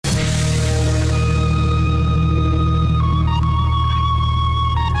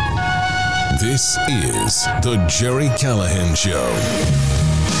This is the Gerry Callahan Show.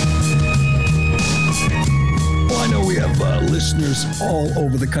 Well, I know we have listeners all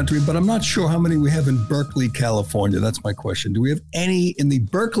over the country, but I'm not sure how many we have in Berkeley, California. That's my question. Do we have any in the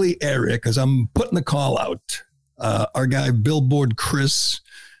Berkeley area? Because I'm putting the call out. Our guy, Billboard Chris,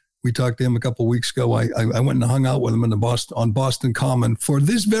 we talked to him a couple of weeks ago. I went and hung out with him on Boston Common for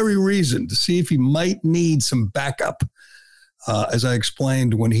this very reason, to see if he might need some backup. As I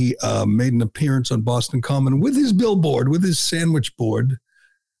explained, when he made an appearance on Boston Common with his billboard, with his sandwich board,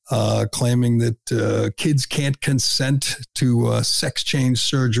 claiming that kids can't consent to sex change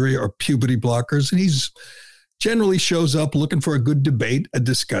surgery or puberty blockers. And he's generally shows up looking for a good debate, a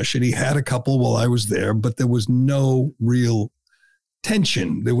discussion. He had a couple while I was there, but there was no real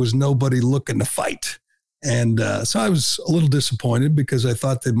tension. There was nobody looking to fight. And so I was a little disappointed because I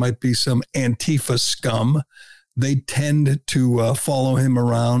thought there might be some Antifa scum. They tend to follow him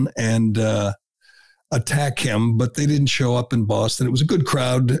around and attack him, but they didn't show up in Boston. It was a good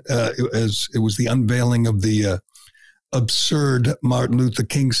crowd. It was the unveiling of the absurd Martin Luther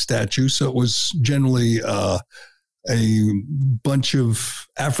King statue. So it was generally a bunch of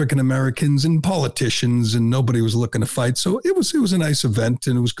African Americans and politicians, and nobody was looking to fight. So it was a nice event,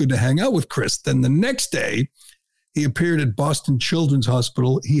 and it was good to hang out with Chris. Then the next day, he appeared at Boston Children's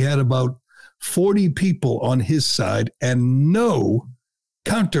Hospital. He had about 40 people on his side, and no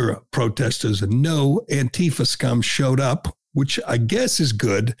counter protesters, no Antifa scum showed up, which I guess is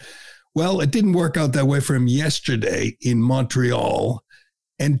good. Well, it didn't work out that way for him yesterday in Montreal.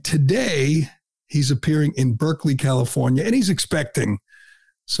 And today he's appearing in Berkeley, California, and he's expecting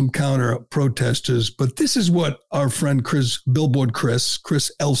some counter protesters. But this is what our friend Billboard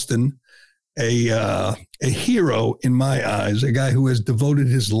Chris Elston, a hero in my eyes, a guy who has devoted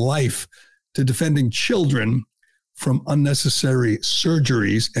his life to defending children from unnecessary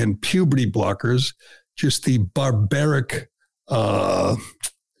surgeries and puberty blockers, just the barbaric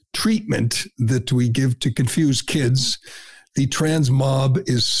treatment that we give to confuse kids. The trans mob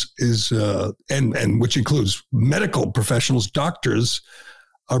is which includes medical professionals, doctors,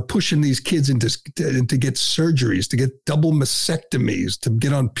 are pushing these kids to get surgeries, to get double mastectomies, to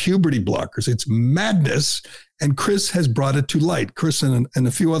get on puberty blockers. It's madness. And Chris has brought it to light, Chris and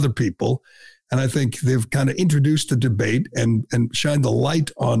a few other people. And I think they've kind of introduced the debate and shined the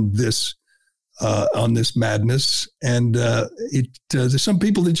light on this madness. And there's some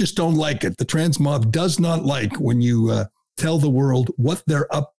people that just don't like it. The trans mob does not like when you tell the world what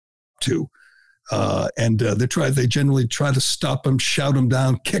they're up to. They generally try to stop him, shout him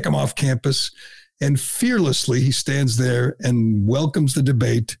down, kick him off campus. And fearlessly, he stands there and welcomes the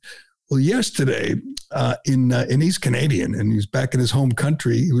debate. Well, yesterday, and he's Canadian and he's back in his home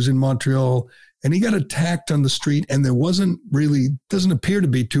country. He was in Montreal and he got attacked on the street, and there doesn't appear to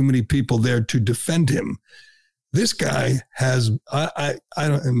be too many people there to defend him. This guy has,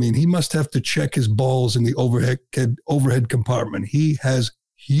 he must have to check his balls in the overhead compartment. He has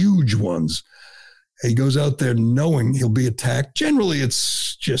huge ones. He goes out there knowing he'll be attacked. Generally,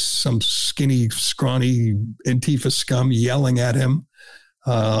 it's just some skinny, scrawny Antifa scum yelling at him.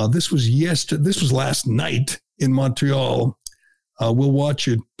 This was last night in Montreal. We'll watch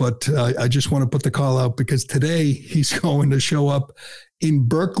it, but I just want to put the call out because today he's going to show up in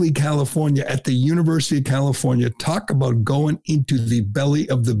Berkeley, California at the University of California. Talk about going into the belly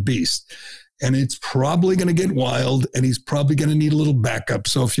of the beast. And it's probably going to get wild, and he's probably going to need a little backup.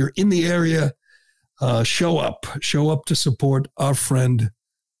 So if you're in the area, show up to support our friend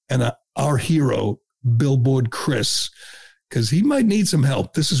and our hero, Billboard Chris, because he might need some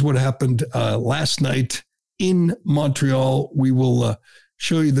help. This is what happened last night in Montreal. We will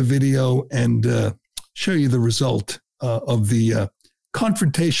show you the video and show you the result of the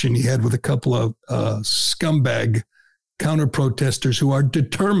confrontation he had with a couple of scumbag counter-protesters who are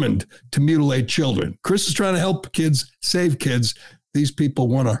determined to mutilate children. Chris is trying to help kids, save kids. These people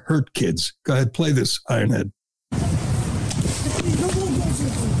want to hurt kids. Go ahead, play this, Ironhead.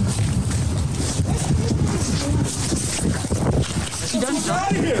 Get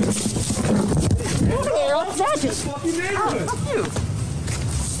out of here!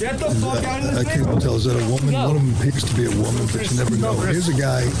 Get the fuck out of the I can't tell, is that a woman? One of them appears to be a woman, but you never know. Here's a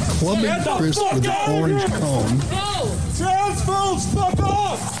guy clubbing Chris with an orange cone. No! Trans fools, fuck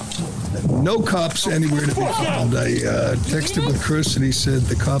off! No cops anywhere to be found. I texted with Chris and he said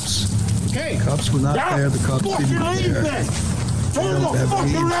the cops were not there. The cops didn't care. They don't have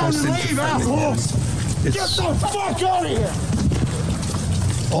any interest in defending him. Get the fuck out of here!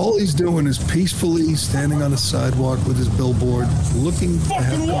 All he's doing is peacefully standing on a sidewalk with his billboard, looking to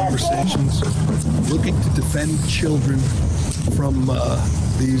have conversations, looking to defend children from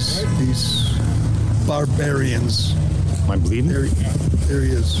these barbarians. Am I bleeding? There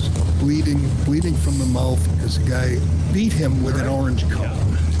he is, bleeding from the mouth because the guy beat him with an orange cone.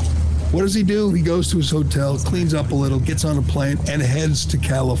 What does he do? He goes to his hotel, cleans up a little, gets on a plane, and heads to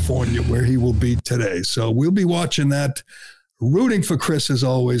California, where he will be today. So we'll be watching that, rooting for Chris as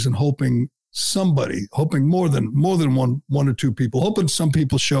always, and hoping more than one or two people, hoping some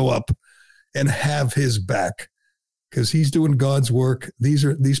people show up and have his back, because he's doing God's work.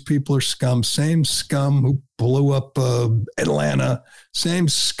 These people are scum, same scum who blew up Atlanta, same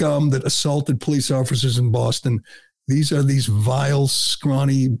scum that assaulted police officers in Boston. These are these vile,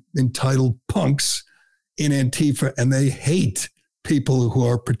 scrawny, entitled punks in Antifa, and they hate people who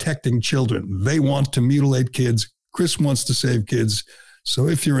are protecting children. They want to mutilate kids. Chris wants to save kids. So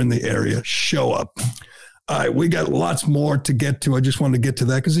if you're in the area, show up. All right, we got lots more to get to. I just wanted to get to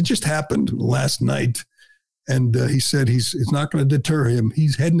that because it just happened last night. And he said it's not going to deter him.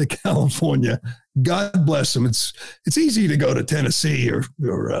 He's heading to California. God bless him. It's easy to go to Tennessee or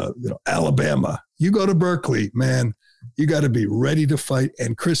Alabama. You go to Berkeley, man. You got to be ready to fight.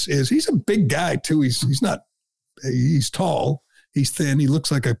 And Chris he's a big guy too. He's tall. He's thin. He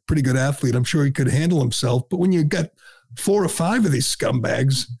looks like a pretty good athlete. I'm sure he could handle himself. But when you got 4 or 5 of these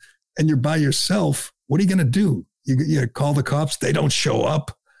scumbags and you're by yourself, what are you going to do? You call the cops. They don't show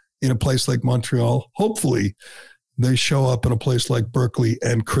up in a place like Montreal. Hopefully they show up in a place like Berkeley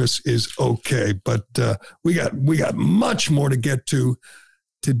and Chris is okay. But we got much more to get to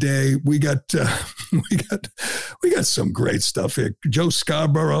today. We got some great stuff here. Joe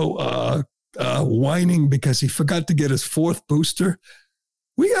Scarborough whining because he forgot to get his 4th booster.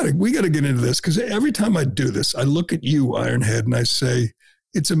 We gotta get into this, because every time I do this, I look at you, Ironhead, and I say,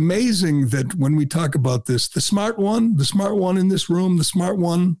 it's amazing that when we talk about this, the smart one in this room, the smart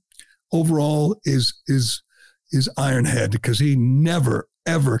one overall is Ironhead, because he never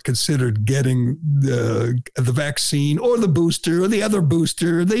ever considered getting the vaccine or the booster or the other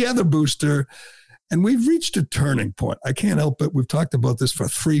booster. And we've reached a turning point. I can't help it. We've talked about this for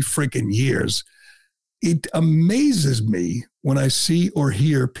 3 freaking years. It amazes me when I see or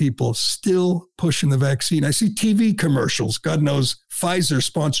hear people still pushing the vaccine. I see TV commercials. God knows Pfizer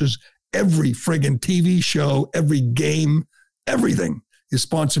sponsors every friggin' TV show, every game, everything is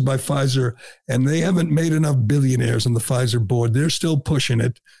sponsored by Pfizer, and they haven't made enough billionaires on the Pfizer board. They're still pushing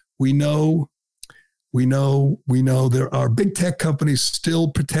it. We know there are big tech companies still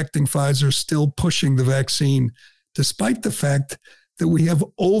protecting Pfizer, still pushing the vaccine, despite the fact that we have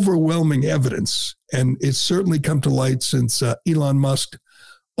overwhelming evidence. And it's certainly come to light since Elon Musk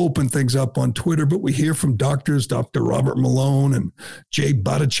opened things up on Twitter. But we hear from doctors, Dr. Robert Malone and Jay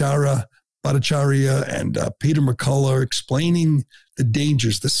Bhattacharya and Peter McCullough, explaining the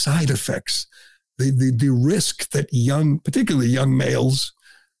dangers, the side effects, the risk that particularly young males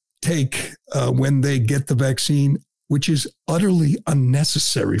take when they get the vaccine, which is utterly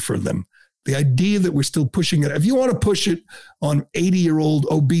unnecessary for them. The idea that we're still pushing it, if you want to push it on 80-year-old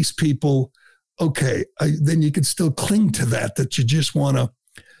obese people, okay, then you can still cling to that you just want to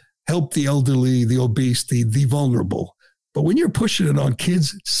help the elderly, the obese, the vulnerable. But when you're pushing it on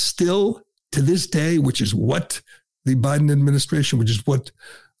kids still to this day, which is what the Biden administration, which is what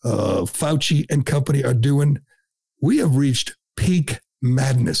Fauci and company are doing, we have reached peak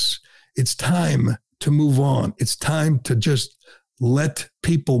madness. It's time to move on. It's time to just let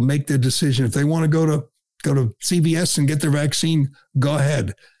people make their decision. If they want to go to CVS and get their vaccine, go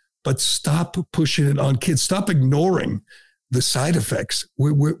ahead. But stop pushing it on kids. Stop ignoring the side effects.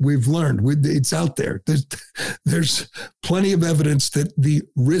 We've learned. It's out there. There's plenty of evidence that the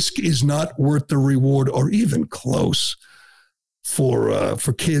risk is not worth the reward or even close for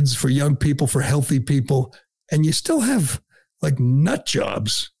kids, for young people, for healthy people. And you still have like nut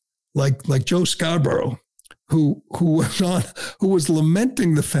jobs like Joe Scarborough, who was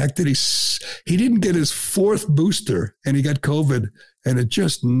lamenting the fact that he didn't get his 4th booster and he got COVID and it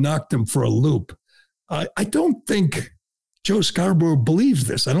just knocked him for a loop. I don't think Joe Scarborough believes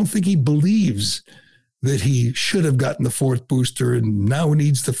this. I don't think he believes that he should have gotten the 4th booster and now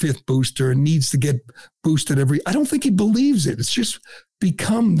needs the 5th booster and needs to get boosted I don't think he believes it. It's just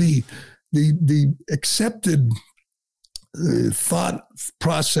become the accepted thought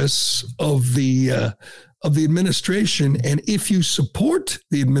process of the administration. And if you support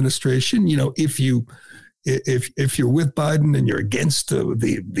the administration, if you're with Biden and you're against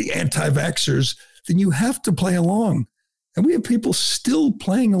the anti-vaxxers, then you have to play along. And we have people still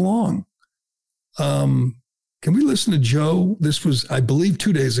playing along. Can we listen to Joe? This was, I believe,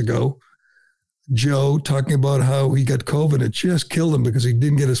 2 days ago. Joe talking about how he got COVID. It just killed him because he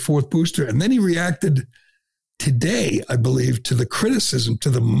didn't get his 4th booster. And then he reacted today, I believe, to the criticism,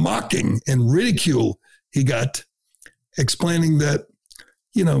 to the mocking and ridicule he got, explaining that,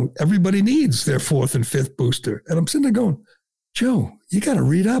 everybody needs their fourth and fifth booster. And I'm sitting there going, Joe, you got to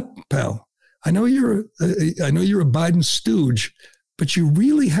read up, pal. I know you're a Biden stooge, but you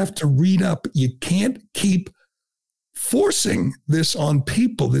really have to read up. You can't keep forcing this on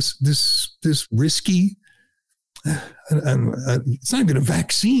people. This risky. It's not even a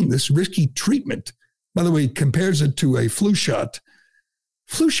vaccine. This risky treatment. By the way, he compares it to a flu shot.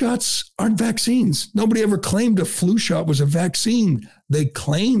 Flu shots aren't vaccines. Nobody ever claimed a flu shot was a vaccine. They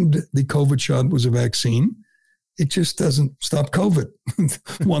claimed the COVID shot was a vaccine. It just doesn't stop COVID.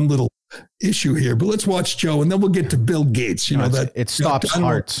 One little issue here, but let's watch Joe, and then we'll get to Bill Gates. It stops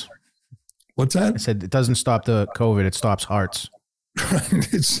hearts. What's that? I said it doesn't stop the COVID. It stops hearts.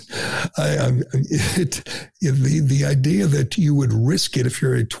 It's the idea that you would risk it if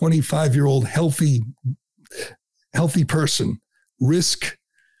you're a 25-year-old healthy person, risk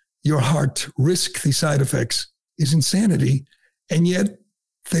your heart, risk the side effects is insanity, and yet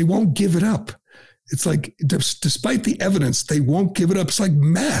they won't give it up. It's like, despite the evidence, they won't give it up. It's like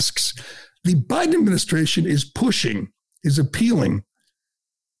masks. The Biden administration is appealing,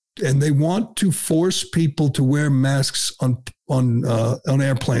 and they want to force people to wear masks on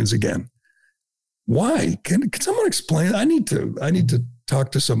airplanes again. Why? Can someone explain? I need to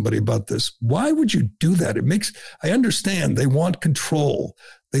talk to somebody about this. Why would you do that? I understand they want control.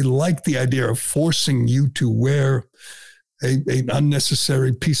 They like the idea of forcing you to wear an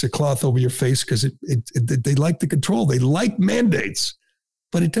unnecessary piece of cloth over your face because they like the control. They like mandates,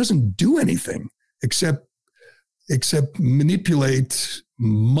 but it doesn't do anything except manipulate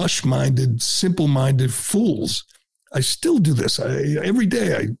mush-minded, simple-minded fools. I still do this. Every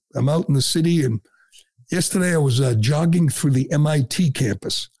day I'm out in the city, and yesterday I was jogging through the MIT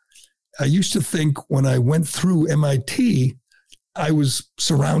campus. I used to think when I went through MIT, I was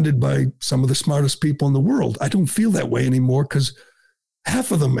surrounded by some of the smartest people in the world. I don't feel that way anymore because at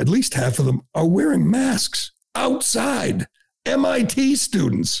least half of them, are wearing masks outside. MIT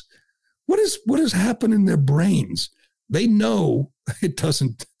students. What has happened in their brains? They know it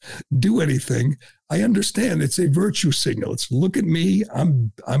doesn't do anything. I understand it's a virtue signal. It's look at me.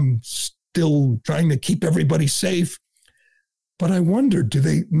 I'm still trying to keep everybody safe. But I wonder,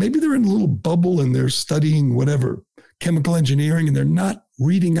 maybe they're in a little bubble and they're studying whatever, chemical engineering, and they're not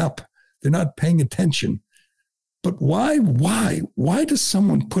reading up. They're not paying attention. But why does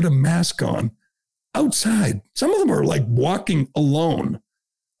someone put a mask on outside? Some of them are like walking alone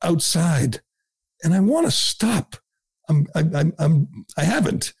outside. And I want to stop. I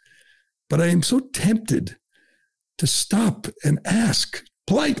haven't, but I am so tempted to stop and ask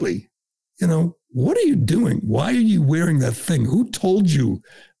politely, what are you doing? Why are you wearing that thing? Who told you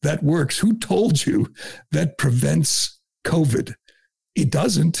that works? Who told you that prevents COVID? It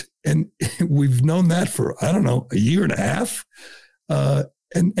doesn't. And we've known that for, a year and a half. And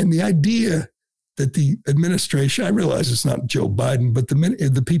the idea that the administration, I realize it's not Joe Biden, but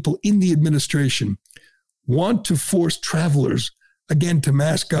the people in the administration want to force travelers, again, to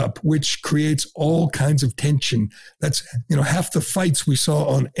mask up, which creates all kinds of tension. That's, half the fights we saw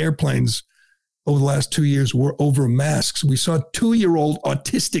on airplanes over the last 2 years were over masks. We saw 2-year-old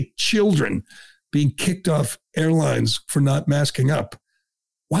autistic children being kicked off airlines for not masking up.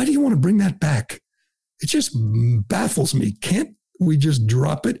 Why do you want to bring that back? It just baffles me. Can't we just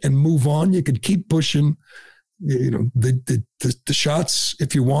drop it and move on? You could keep pushing, the shots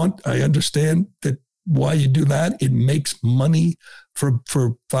if you want. I understand that why you do that. It makes money for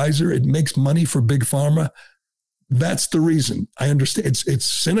Pfizer. It makes money for Big Pharma. That's the reason. I understand. It's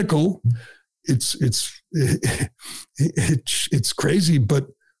cynical. It's crazy, but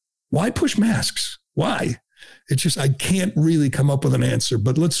why push masks? Why? It's just, I can't really come up with an answer,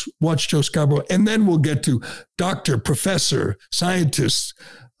 but let's watch Joe Scarborough, and then we'll get to doctor, professor, scientist,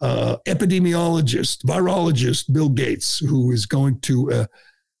 epidemiologist, virologist, Bill Gates, who is going to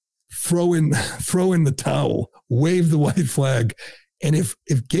throw in the towel, wave the white flag. And if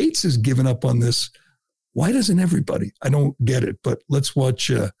Gates has given up on this, why doesn't everybody? I don't get it, but let's watch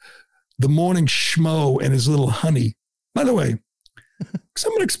the morning schmo and his little honey. By the way,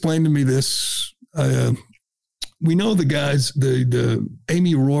 someone explained to me this. We know the guys, the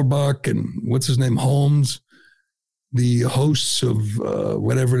Amy Rohrbach and what's his name, Holmes, the hosts of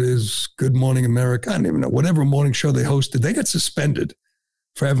whatever it is, Good Morning America, I don't even know, whatever morning show they hosted, they got suspended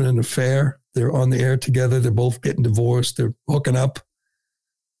for having an affair. They're on the air together. They're both getting divorced. They're hooking up.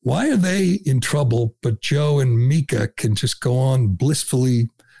 Why are they in trouble, but Joe and Mika can just go on blissfully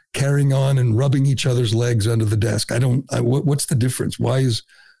carrying on and rubbing each other's legs under the desk? What's the difference? Why is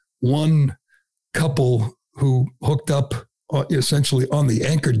one couple who hooked up essentially on the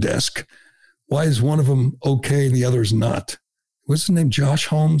anchor desk. Why is one of them okay and the other is not? What's the name? Josh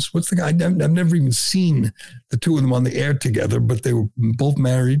Holmes? What's the guy? I've never even seen the two of them on the air together, but they were both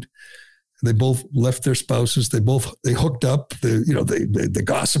married. They both left their spouses. They hooked up. The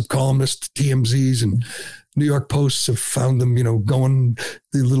gossip columnists, TMZs and New York Posts have found them, going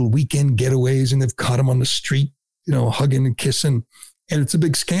the little weekend getaways, and they've caught them on the street, hugging and kissing. And it's a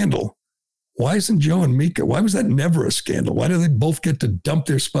big scandal. Why isn't Joe and Mika? Why was that never a scandal? Why do they both get to dump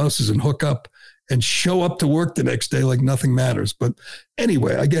their spouses and hook up and show up to work the next day like nothing matters? But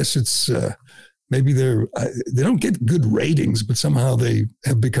anyway, I guess it's maybe they don't get good ratings, but somehow they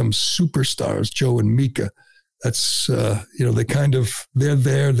have become superstars, Joe and Mika. That's, they're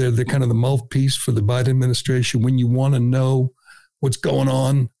there. They're kind of the mouthpiece for the Biden administration. When you want to know what's going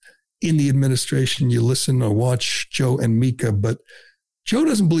on in the administration, you listen or watch Joe and Mika. But Joe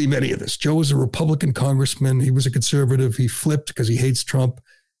doesn't believe any of this. Joe was a Republican congressman. He was a conservative. He flipped because he hates Trump.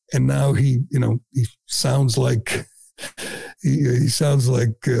 And now he sounds like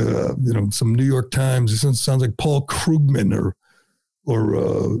some New York Times. He sounds like Paul Krugman or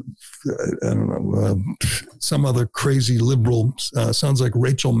I don't know, some other crazy liberal. Sounds like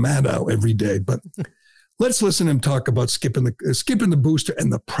Rachel Maddow every day. But let's listen to him talk about skipping the booster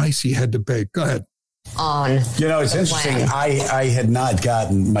and the price he had to pay. Go ahead. It's interesting. I had not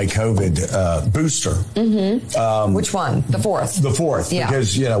gotten my COVID booster. Mm-hmm. Which one? The fourth? The fourth. Yeah.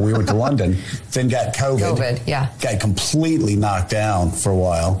 Because, we went to London, then got COVID. Yeah. Got completely knocked down for a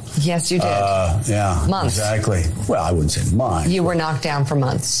while. Yes, you did. Yeah. Months. Exactly. Well, I wouldn't say months. You were knocked down for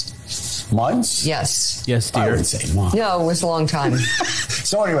months. Months? Yes. Yes, dear. I would say months. No, it was a long time.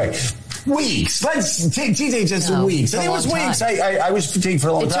 So anyway, weeks. Let's take just weeks. And it was weeks. I was fatigued for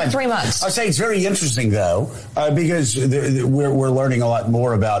a long time. It took 3 months. I say it's very interesting though, because we're learning a lot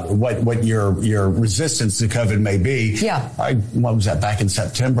more about what your resistance to COVID may be. Yeah. What was that? Back in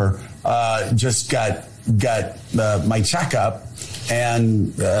September, just got my checkup.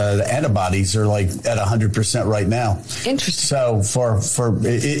 And the antibodies are like at 100% right now. Interesting. So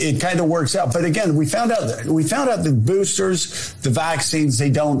it kind of works out. But again, we found out the boosters, the vaccines, they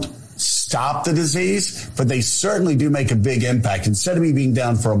don't stop the disease, but they certainly do make a big impact. Instead of me being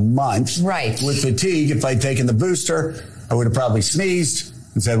down for a month with fatigue, if I'd taken the booster, I would have probably sneezed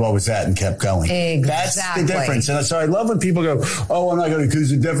and said, what was that? And kept going. Exactly. That's the difference. And so I love when people go, oh, I'm not going to accuse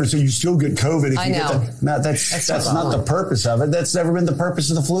the difference. So you still get COVID. If you get that. No, that's not the purpose of it. That's never been the purpose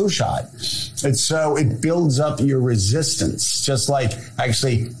of the flu shot. And so it builds up your resistance, just like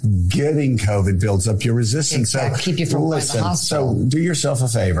actually getting COVID builds up your resistance. Exactly. So keep you from going to the hospital. So do yourself a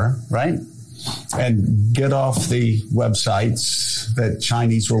favor, right? And get off the websites that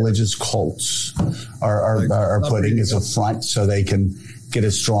Chinese religious cults are putting as a front so they can get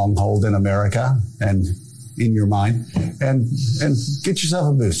a stronghold in America and in your mind, and get yourself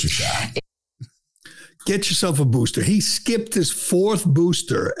a booster shot. Get yourself a booster. He skipped his fourth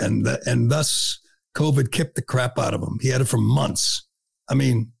booster, and thus COVID kicked the crap out of him. He had it for months. I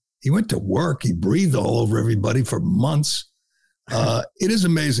mean, he went to work. He breathed all over everybody for months. It is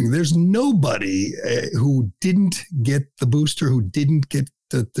amazing. There's nobody who didn't get the booster, who didn't get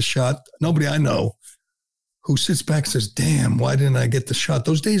the shot. Nobody I know who sits back and says, damn, why didn't I get the shot?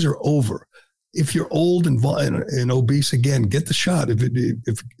 Those days are over. If you're old and obese, again, get the shot. If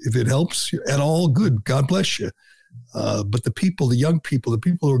it helps at all, good. God bless you. But the young people, the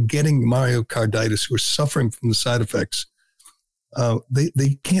people who are getting myocarditis, who are suffering from the side effects,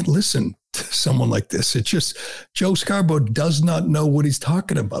 they can't listen to someone like this. It's just, Joe Scarborough does not know what he's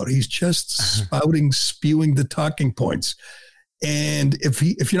talking about. He's just spewing the talking points. And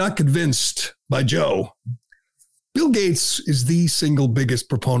if you're not convinced by Joe, Bill Gates is the single biggest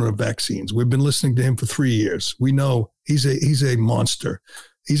proponent of vaccines. We've been listening to him for 3 years. We know he's a monster.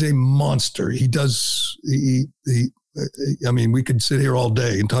 He's a monster. I mean, we could sit here all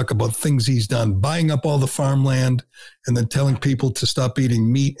day and talk about things he's done, buying up all the farmland and then telling people to stop eating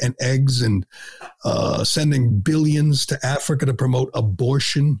meat and eggs and sending billions to Africa to promote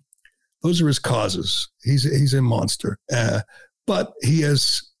abortion. Those are his causes. He's a monster. But he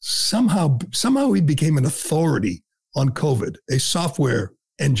has somehow he became an authority on COVID, a software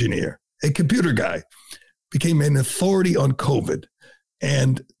engineer, a computer guy, became an authority on COVID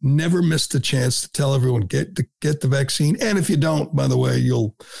and never missed a chance to tell everyone, get the vaccine. And if you don't, by the way,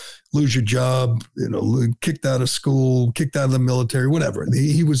 you'll lose your job, kicked out of school, kicked out of the military, whatever.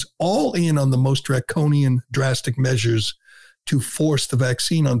 He was all in on the most draconian, drastic measures to force the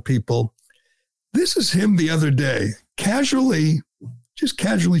vaccine on people. This is him the other day, casually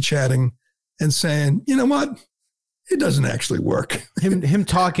chatting and saying, you know what? It doesn't actually work. Him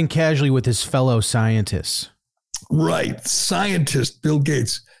talking casually with his fellow scientists. Right. Scientist Bill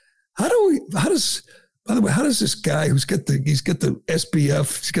Gates. By the way, how does this guy he's got the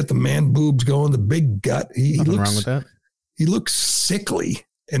SBF, he's got the man boobs going, the big gut. Nothing wrong with that. He looks sickly,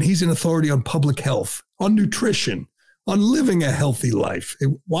 and he's an authority on public health, on nutrition, on living a healthy life.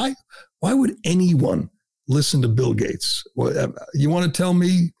 Why would anyone listen to Bill Gates? You want to tell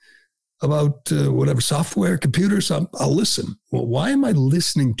me about whatever software, computers? I'll listen. Well, why am I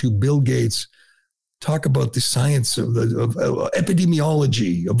listening to Bill Gates talk about the science of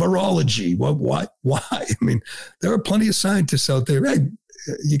epidemiology, of virology? Why? I mean, there are plenty of scientists out there. Hey,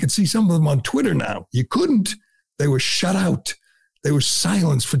 you can see some of them on Twitter now. You couldn't. They were shut out. They were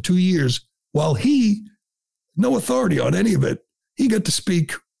silenced for 2 years while no authority on any of it. He got to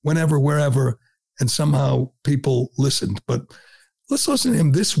speak whenever, wherever, and somehow people listened. But let's listen to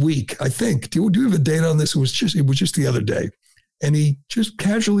him this week, I think. Do you have a date on this? It was just the other day. And he just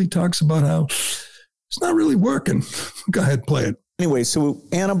casually talks about how it's not really working. Go ahead, play it. Anyway, so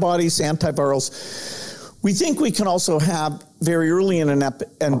antibodies, antivirals. We think we can also have very early in an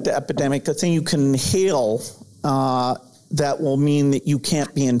epidemic a thing you can inhale that will mean that you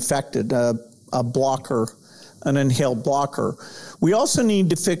can't be infected, a blocker, an inhaled blocker. We also need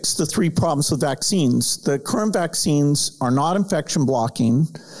to fix the 3 problems with vaccines. The current vaccines are not infection blocking.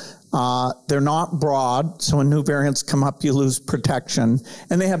 They're not broad, so when new variants come up, you lose protection.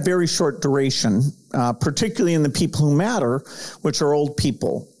 And they have very short duration, particularly in the people who matter, which are old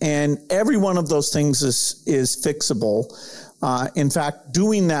people. And every one of those things is fixable. In fact,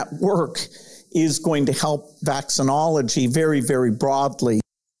 doing that work is going to help vaccinology very, very broadly.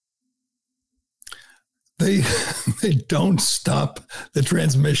 They don't stop the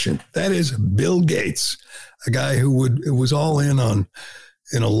transmission. That is Bill Gates, a guy who was all in on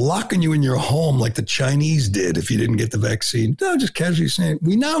locking you in your home like the Chinese did if you didn't get the vaccine. No, just casually saying,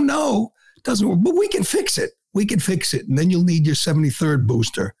 we now know it doesn't work, but we can fix it. We can fix it. And then you'll need your 73rd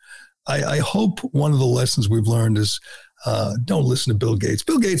booster. I hope one of the lessons we've learned is don't listen to Bill Gates.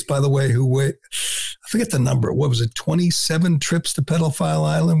 Bill Gates, by the way, I forget the number. What was it? 27 trips to Pedophile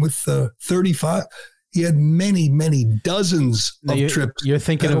Island with 35. He had many, many dozens of trips. You're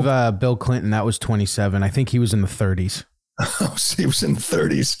thinking of Bill Clinton. That was 27. I think he was in the 30s. Oh, he was in the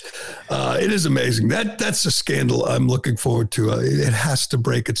 30s. It is amazing. That's a scandal I'm looking forward to. It has to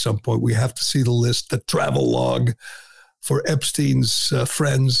break at some point. We have to see the list, the travel log for Epstein's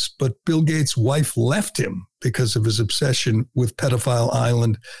friends. But Bill Gates' wife left him because of his obsession with Pedophile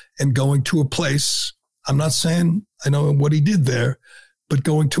Island and going to a place. I'm not saying I know what he did there, but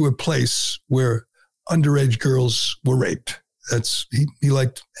going to a place where underage girls were raped. He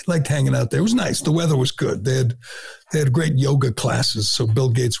liked hanging out there. It was nice. The weather was good. They had great yoga classes. So Bill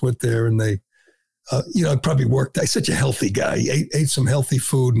Gates went there and they, it probably worked. He's such a healthy guy. He ate some healthy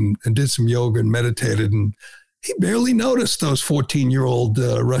food and did some yoga and meditated. And he barely noticed those 14-year-old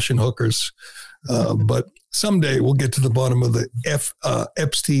Russian hookers. But someday we'll get to the bottom of the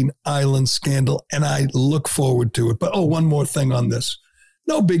Epstein Island scandal. And I look forward to it. But one more thing on this.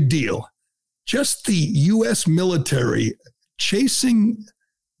 No big deal. Just the U.S. military chasing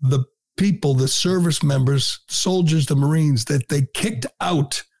the people, the service members, soldiers, the Marines that they kicked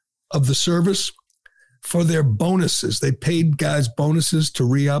out of the service for their bonuses. They paid guys bonuses to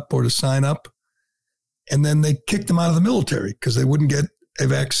re-up or to sign up. And then they kicked them out of the military because they wouldn't get a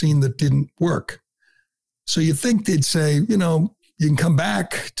vaccine that didn't work. So you think they'd say, you can come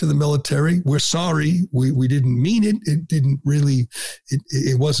back to the military. We're sorry. We didn't mean it. It didn't really,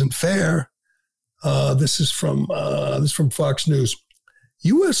 it wasn't fair. This is from Fox News.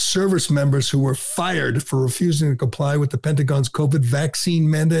 U.S. service members who were fired for refusing to comply with the Pentagon's COVID vaccine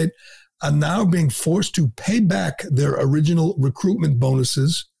mandate are now being forced to pay back their original recruitment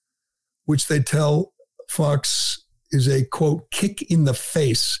bonuses, which they tell Fox is a, quote, kick in the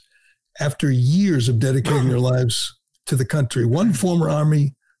face after years of dedicating their lives to the country. One former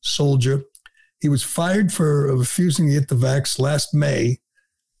Army soldier, he was fired for refusing to get the vax last May.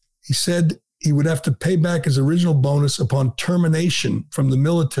 He said he would have to pay back his original bonus upon termination from the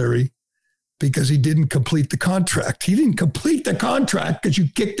military because he didn't complete the contract. He didn't complete the contract because you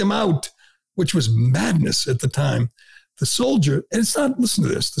kicked him out, which was madness at the time. The soldier, and it's not, listen to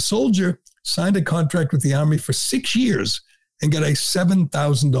this, the soldier signed a contract with the Army for 6 years and got a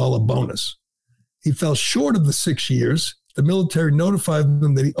 $7,000 bonus. He fell short of the 6 years. The military notified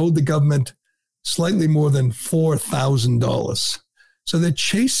him that he owed the government slightly more than $4,000. So they're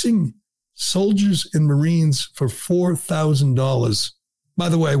chasing soldiers and Marines for $4,000. By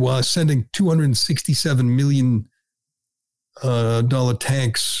the way, while sending $267 million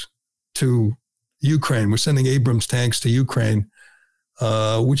tanks to Ukraine. We're sending Abrams tanks to Ukraine,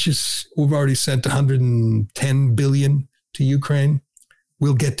 we've already sent 110 billion to Ukraine.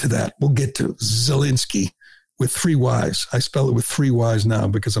 We'll get to that. We'll get to Zelensky with 3 Y's. I spell it with 3 Y's now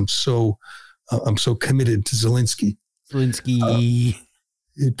because I'm so committed to Zelensky. Zelensky.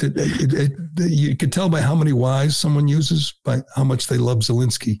 You could tell by how many Y's someone uses by how much they love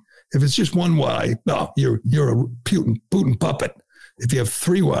Zelensky. If it's just 1 Y, no, you're a Putin puppet. If you have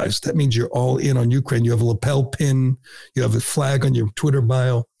 3 Y's, that means you're all in on Ukraine. You have a lapel pin. You have a flag on your Twitter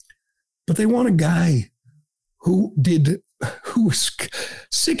bio. But they want a guy who was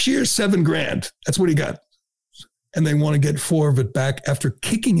 6 years, $7,000. That's what he got. And they want to get 4 of it back after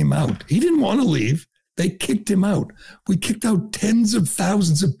kicking him out. He didn't want to leave. They kicked him out. We kicked out tens of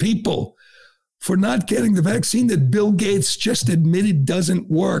thousands of people for not getting the vaccine that Bill Gates just admitted doesn't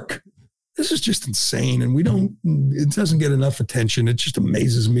work. This is just insane. And it doesn't get enough attention. It just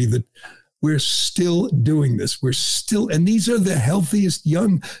amazes me that we're still doing this. And these are the healthiest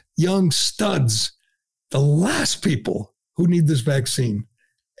young studs, the last people who need this vaccine.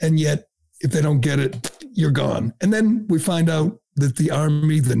 And yet, if they don't get it, you're gone. And then we find out that the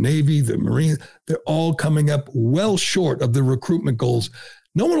Army, the Navy, the Marine, they're all coming up well short of the recruitment goals.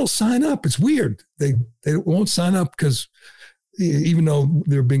 No one will sign up. It's weird. They won't sign up because even though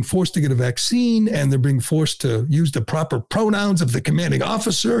they're being forced to get a vaccine and they're being forced to use the proper pronouns of the commanding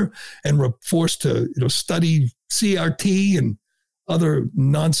officer and we're forced to study CRT and other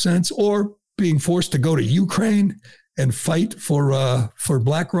nonsense, or being forced to go to Ukraine and fight for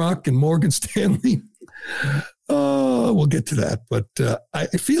BlackRock and Morgan Stanley. Oh, we'll get to that. But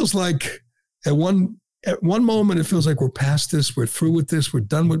it feels like at one moment, it feels like we're past this, we're through with this, we're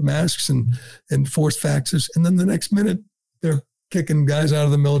done with masks and forced vaxxers. And then the next minute, they're kicking guys out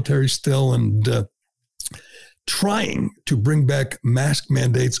of the military still and trying to bring back mask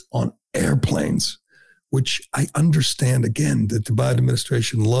mandates on airplanes, which I understand, again, that the Biden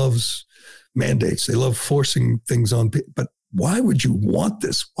administration loves mandates. They love forcing things on people. But why would you want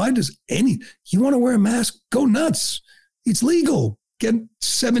this? You want to wear a mask? Go nuts. It's legal. Get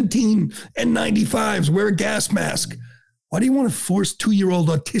 17 N95s, wear a gas mask. Why do you want to force 2-year-old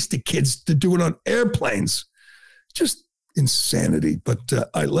autistic kids to do it on airplanes? Just insanity. But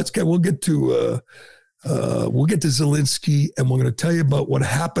we'll get to Zelensky, and we're going to tell you about what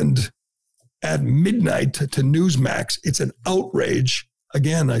happened at midnight to Newsmax. It's an outrage.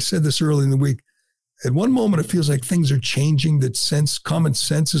 Again, I said this early in the week. At one moment, it feels like things are changing, that common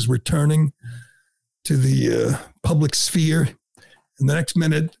sense is returning to the public sphere. And the next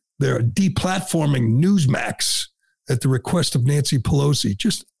minute, they're deplatforming Newsmax at the request of Nancy Pelosi.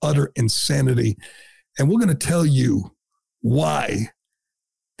 Just utter insanity. And we're going to tell you why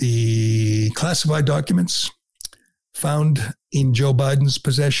the classified documents found in Joe Biden's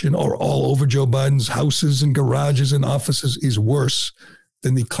possession or all over Joe Biden's houses and garages and offices is worse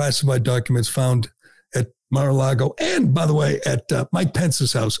than the classified documents found at Mar-a-Lago and, by the way, at Mike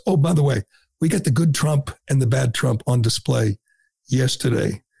Pence's house. Oh, by the way, we got the good Trump and the bad Trump on display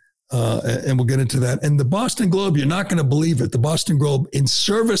yesterday, and we'll get into that. And the Boston Globe, you're not going to believe it. The Boston Globe, in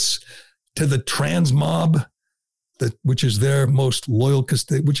service to the trans mob, which is their most loyal,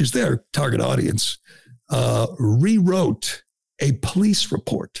 which is their target audience, rewrote a police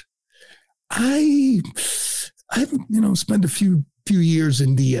report. I've spent a few years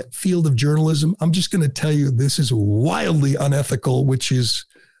in the field of journalism. I'm just going to tell you this is wildly unethical, which is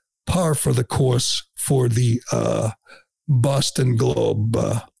par for the course for the Boston Globe.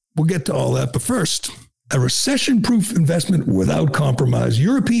 We'll get to all that. But first, a recession-proof investment without compromise.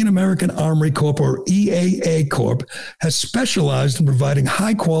 European American Armory Corp, or EAA Corp, has specialized in providing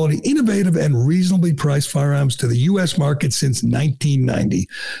high-quality, innovative, and reasonably priced firearms to the U.S. market since 1990.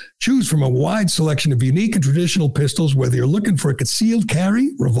 Choose from a wide selection of unique and traditional pistols, whether you're looking for a concealed carry,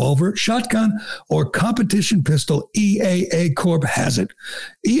 revolver, shotgun, or competition pistol. EAA Corp has it.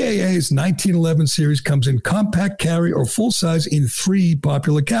 EAA's 1911 series comes in compact carry or full size in 3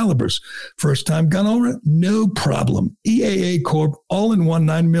 popular calibers. First-time gun owner? No problem. EAA Corp all-in-one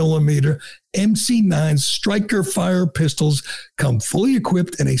 9mm MC9 Striker fire pistols come fully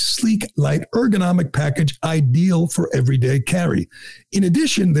equipped in a sleek, light, ergonomic package ideal for everyday carry. In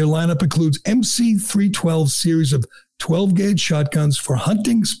addition, their lineup includes MC312 series of 12-gauge shotguns for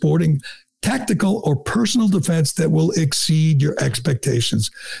hunting, sporting, tactical, or personal defense that will exceed your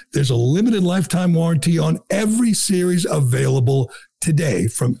expectations. There's a limited lifetime warranty on every series available today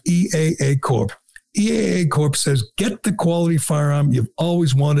from EAA Corp. EAA Corp says, get the quality firearm you've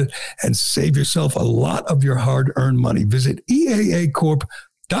always wanted and save yourself a lot of your hard-earned money. Visit EAAcorp.com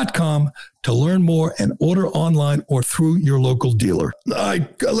Callahan.com to learn more and order online or through your local dealer. All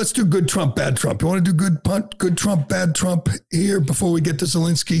right, let's do good Trump, bad Trump. You want to do good Trump, bad Trump here before we get to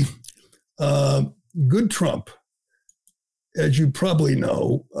Zelensky? Good Trump. As you probably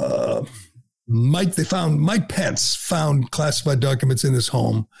know, Mike Pence found classified documents in his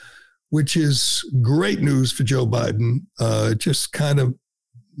home, which is great news for Joe Biden. Just kind of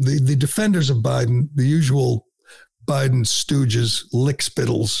the defenders of Biden, the usual Biden stooges,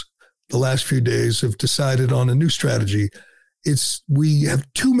 lickspittles, the last few days have decided on a new strategy. We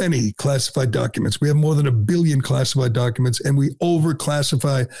have too many classified documents. We have more than 1 billion classified documents, and we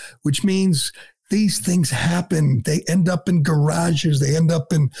overclassify, which means these things happen. They end up in garages. They end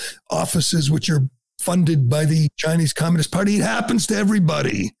up in offices which are funded by the Chinese Communist Party. It happens to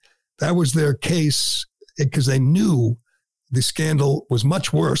everybody. That was their case because they knew the scandal was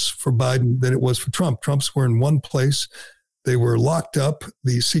much worse for Biden than it was for Trump. Trump's were in one place. They were locked up.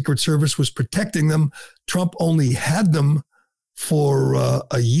 The Secret Service was protecting them. Trump only had them for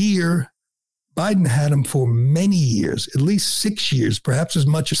a year. Biden had them for many years, at least 6 years, perhaps as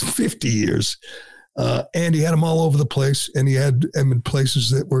much as 50 years. And he had them all over the place, and he had them in places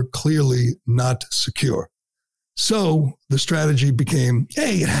that were clearly not secure. So the strategy became,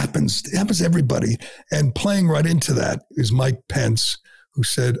 hey, it happens. It happens to everybody. And playing right into that is Mike Pence, who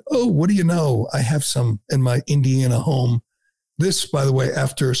said, oh, what do you know? I have some in my Indiana home. This, by the way,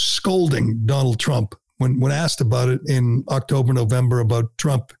 after scolding Donald Trump. When asked about it in October, November about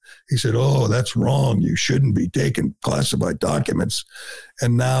Trump, he said, oh, that's wrong. You shouldn't be taking classified documents.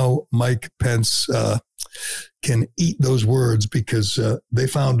 And now Mike Pence can eat those words because they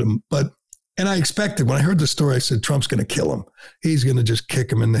found him. And I expected, when I heard the story, I said, Trump's going to kill him. He's going to just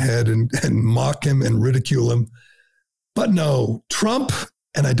kick him in the head and mock him and ridicule him. But no, Trump,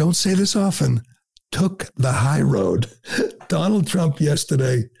 and I don't say this often, took the high road. Donald Trump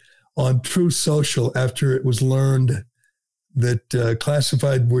yesterday on Truth Social, after it was learned that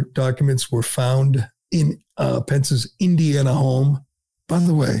classified documents were found in Pence's Indiana home. By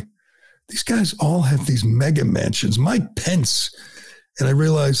the way, these guys all have these mega mansions. Mike Pence, and I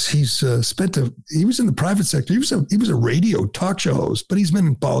realize he was in the private sector. He was a radio talk show host, but he's been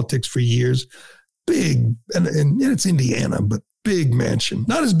in politics for years. Big, and it's Indiana, but big mansion.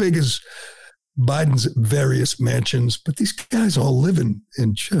 Not as big as Biden's various mansions, but these guys all live in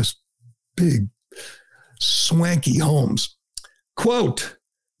just big, swanky homes. Quote,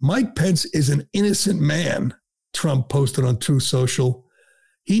 Mike Pence is an innocent man, Trump posted on Truth Social.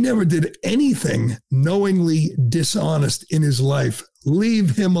 He never did anything knowingly dishonest in his life.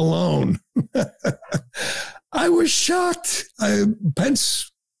 Leave him alone. I was shocked.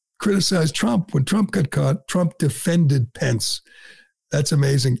 Pence criticized Trump. When Trump got caught, Trump defended Pence. That's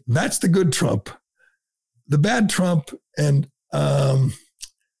amazing. That's the good Trump. The bad Trump, and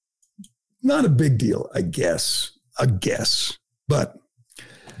not a big deal, I guess, but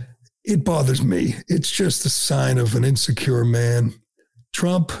it bothers me. It's just a sign of an insecure man.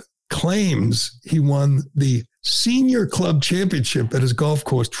 Trump claims he won the senior club championship at his golf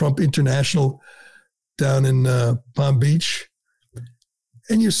course, Trump International, down in Palm Beach.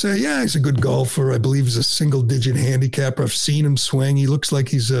 And you say, yeah, he's a good golfer. I believe he's a single-digit handicapper. I've seen him swing. He looks like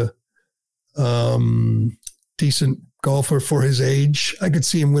he's a decent golfer for his age. I could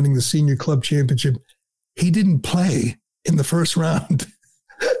see him winning the senior club championship. He didn't play in the first round.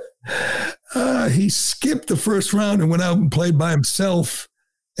 He skipped the first round and went out and played by himself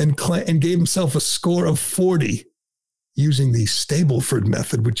and gave himself a score of 40 using the Stableford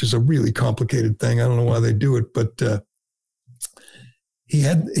method, which is a really complicated thing. I don't know why they do it, but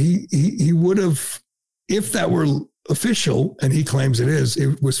he would have, if that were official, and he claims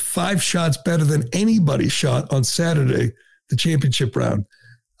it was 5 shots better than anybody shot on Saturday, the championship round.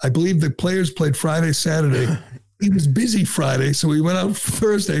 I believe the players played Friday, Saturday. He was busy Friday, so he went out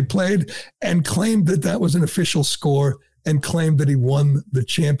Thursday, played, and claimed that was an official score and claimed that he won the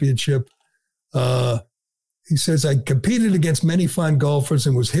championship. He says, I competed against many fine golfers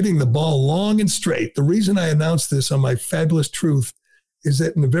and was hitting the ball long and straight. The reason I announced this on my Fabulous Truth is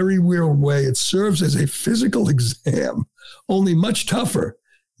that in a very weird way, it serves as a physical exam, only much tougher.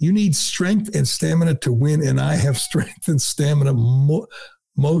 You need strength and stamina to win, and I have strength and stamina.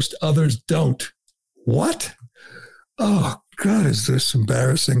 Most others don't. What? Oh, God, is this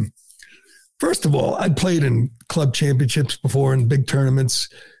embarrassing? First of all, I played in club championships before in big tournaments.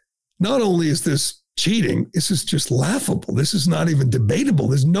 Not only is this cheating, this is just laughable. This is not even debatable.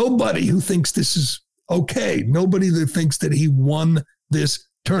 There's nobody who thinks this is okay. Nobody that thinks that he won this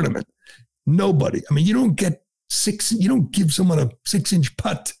tournament. Nobody. I mean, you don't give someone a 6-inch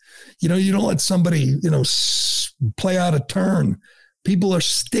putt. You don't let somebody, play out a turn People are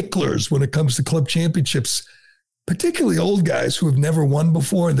sticklers when it comes to club championships, particularly old guys who have never won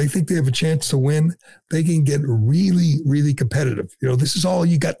before and they think they have a chance to win. They can get really, really competitive. This is all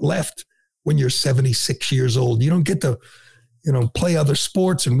you got left when you're 76 years old. You don't get to, play other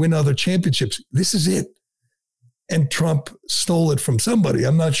sports and win other championships. This is it. And Trump stole it from somebody.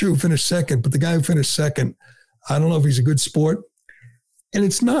 I'm not sure who finished second, but the guy who finished second, I don't know if he's a good sport. And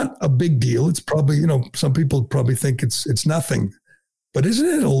it's not a big deal. It's probably, some people probably think it's nothing. But isn't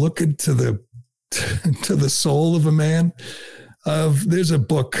it a look into the soul of a man? There's a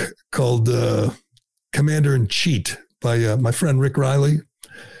book called Commander in Cheat by my friend Rick Riley,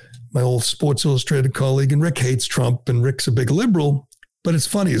 my old Sports Illustrated colleague. And Rick hates Trump, and Rick's a big liberal, but it's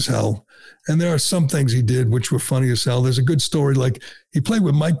funny as hell. And there are some things he did which were funny as hell. There's a good story, like he played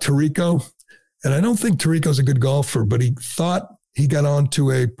with Mike Tirico, and I don't think Tirico's a good golfer, but he thought he got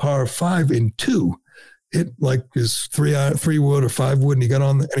onto a par 5 in 2. Hit like his 3 wood or 5 wood, and he got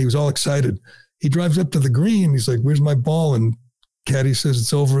on, and he was all excited. He drives up to the green. He's like, "Where's my ball?" And caddy says,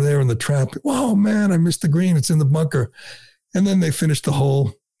 "It's over there in the trap." "Oh man, I missed the green. It's in the bunker." And then they finished the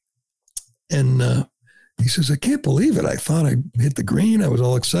hole, and he says, "I can't believe it. I thought I hit the green. I was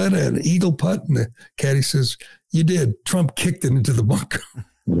all excited. I had an eagle putt." And the caddy says, "You did. Trump kicked it into the bunker."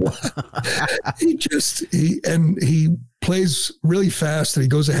 He plays really fast, and he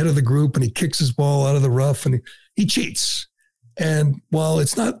goes ahead of the group, and he kicks his ball out of the rough, and he cheats. And while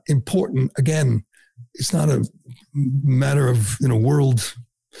it's not important, again, it's not a matter of world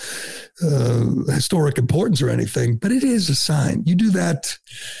historic importance or anything, but it is a sign. You do that,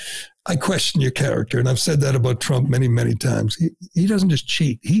 I question your character, and I've said that about Trump many, many times. He doesn't just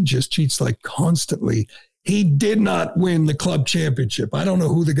cheat; he just cheats like constantly. He did not win the club championship. I don't know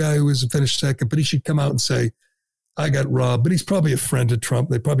who the guy who was finished second, but he should come out and say, "I got robbed." But he's probably a friend of Trump.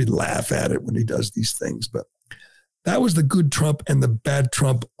 They probably laugh at it when he does these things. But that was the good Trump and the bad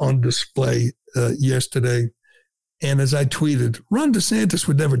Trump on display yesterday. And as I tweeted, Ron DeSantis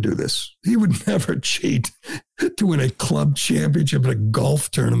would never do this. He would never cheat to win a club championship at a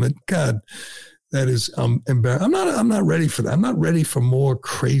golf tournament. God, that is embarrassing. I'm not ready for that. I'm not ready for more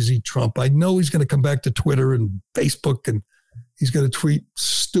crazy Trump. I know he's going to come back to Twitter and Facebook, and he's going to tweet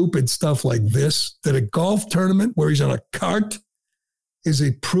stupid stuff like this, that a golf tournament where he's on a cart is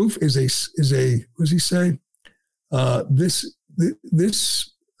a proof, is a what does he say?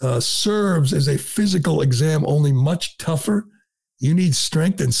 This serves as a physical exam, only much tougher. You need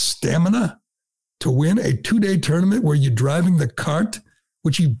strength and stamina to win a 2-day tournament where you're driving the cart,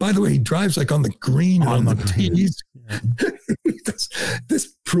 which he, by the way, he drives like on the green and on the tees.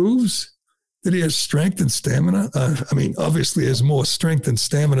 This proves that he has strength and stamina. Obviously he has more strength and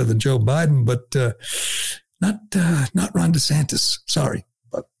stamina than Joe Biden, but not Ron DeSantis. Sorry.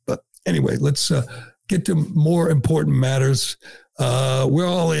 But anyway, let's get to more important matters. We're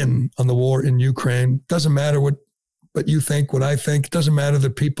all in on the war in Ukraine. Doesn't matter what you think, what I think. Doesn't matter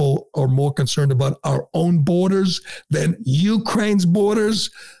that people are more concerned about our own borders than Ukraine's borders.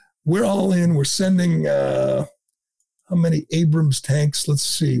 We're all in. We're sending how many Abrams tanks? Let's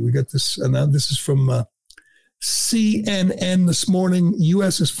see. We got this. Now this is from CNN this morning.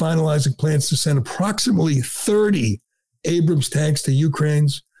 U.S. is finalizing plans to send approximately 30 Abrams tanks to Ukraine.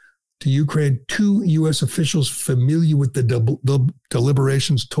 Two U.S. officials familiar with the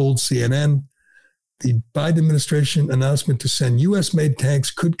deliberations told CNN. The Biden administration announcement to send U.S.-made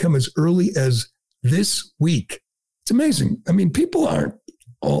tanks could come as early as this week. It's amazing. People aren't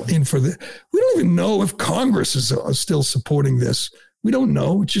all in for this. We don't even know if Congress is still supporting this. We don't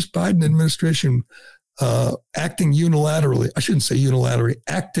know. It's just Biden administration acting unilaterally. I shouldn't say unilaterally,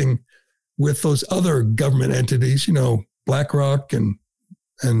 acting with those other government entities, BlackRock and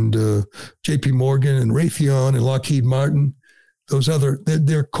JP Morgan and Raytheon and Lockheed Martin. Those other,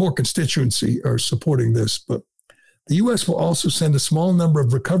 their core constituency are supporting this. But the U.S. will also send a small number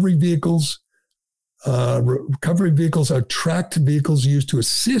of recovery vehicles. Recovery vehicles are tracked vehicles used to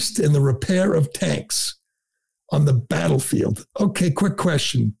assist in the repair of tanks on the battlefield. Okay, quick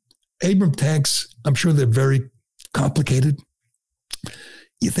question. Abrams tanks, I'm sure they're very complicated.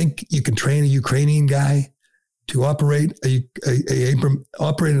 You think you can train a Ukrainian guy to operate an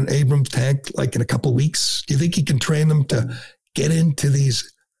Abrams tank like in a couple of weeks? Do you think he can train them to get into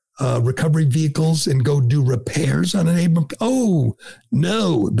these recovery vehicles and go do repairs on an Abrams? Oh,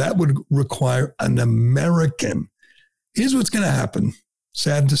 no, that would require an American. Here's what's going to happen.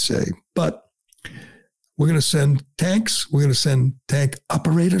 Sad to say, but we're going to send tanks. We're going to send tank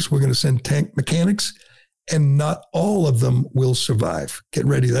operators. We're going to send tank mechanics, and not all of them will survive. Get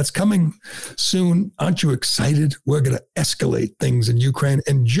ready. That's coming soon. Aren't you excited? We're going to escalate things in Ukraine.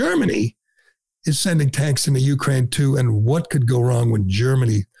 And Germany is sending tanks into Ukraine too. And what could go wrong when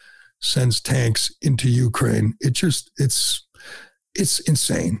Germany sends tanks into Ukraine? It's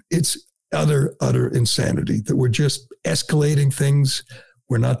insane. It's utter insanity that we're just escalating things.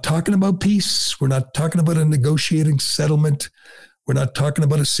 We're not talking about peace. We're not talking about a negotiating settlement. We're not talking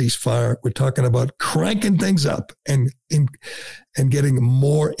about a ceasefire. We're talking about cranking things up and getting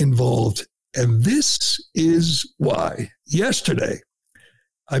more involved. And this is why yesterday,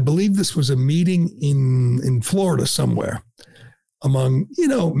 I believe this was a meeting in Florida somewhere among,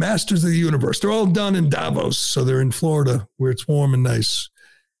 masters of the universe. They're all done in Davos, so they're in Florida where it's warm and nice.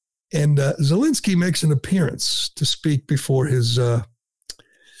 And Zelensky makes an appearance to speak before his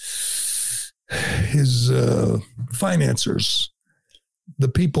financiers, the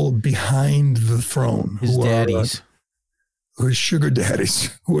people behind the throne, his daddies, who are sugar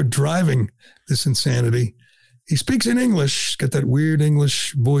daddies, who are driving this insanity. He speaks in English. He's got that weird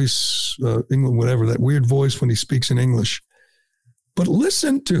English voice, that weird voice when he speaks in English. But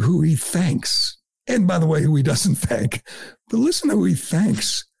listen to who he thanks. And by the way, who he doesn't thank. But listen to who he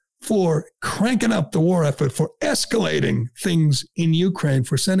thanks for cranking up the war effort, for escalating things in Ukraine,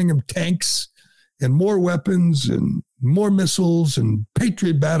 for sending him tanks and more weapons and more missiles and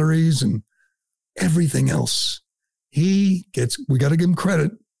Patriot batteries and everything else. We got to give him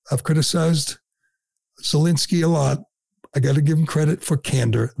credit. I've criticized Zelensky a lot. I got to give him credit for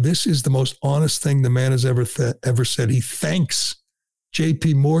candor. This is the most honest thing the man has ever said. He thanks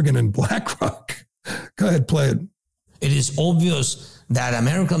J.P. Morgan and BlackRock. Go ahead, play it. It is obvious that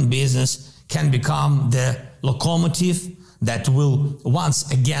American business can become the locomotive that will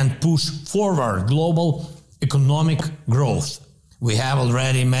once again push forward global economic growth. We have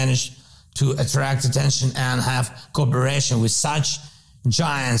already managed to attract attention and have cooperation with such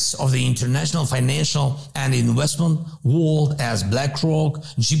giants of the international financial and investment world as BlackRock,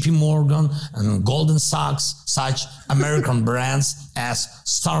 JP Morgan, and Goldman Sachs. Such American brands as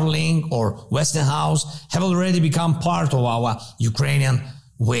Starlink or Westinghouse have already become part of our Ukrainian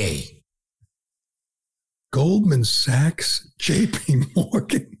way. Goldman Sachs, JP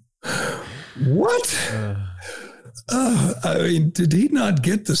Morgan. What? Did he not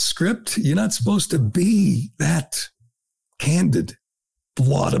get the script? You're not supposed to be that candid,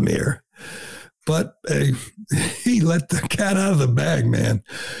 Vladimir. But he let the cat out of the bag, man.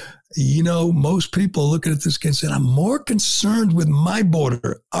 Most people looking at this and saying, I'm more concerned with my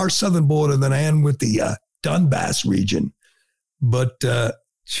border, our southern border, than I am with the Donbass region. But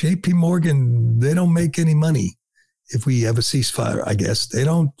JP Morgan, they don't make any money if we have a ceasefire, I guess. They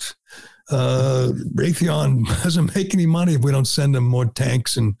don't. Raytheon doesn't make any money if we don't send them more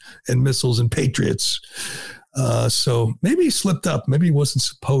tanks and missiles and Patriots. So maybe he slipped up. Maybe he wasn't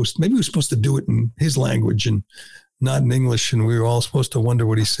supposed. Maybe he was supposed to do it in his language and not in English, and we were all supposed to wonder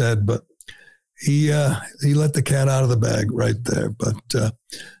what he said. But he let the cat out of the bag right there. But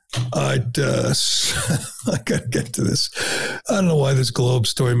I got to get to this. I don't know why this Globe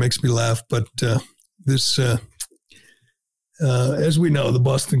story makes me laugh, but this, as we know, the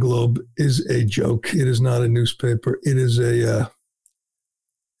Boston Globe is a joke. It is not a newspaper. It is a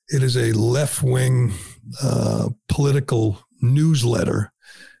left-wing political newsletter,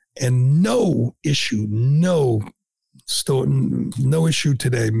 and no issue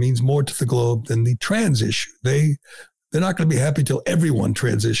today means more to the Globe than the trans issue. They're not going to be happy till everyone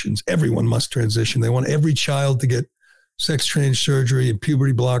transitions. Everyone must transition. They want every child to get sex change surgery and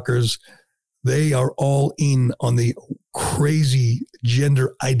puberty blockers. They are all in on the crazy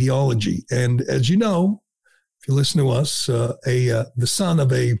gender ideology. And as you know, if you listen to us, the son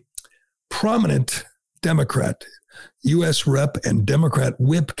of a prominent Democrat, U.S. Rep and Democrat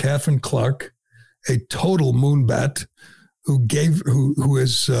Whip Catherine Clark, a total moonbat who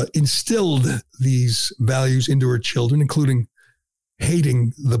has instilled these values into her children, including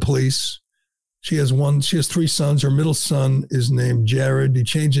hating the police. She has three sons. Her middle son is named Jared. He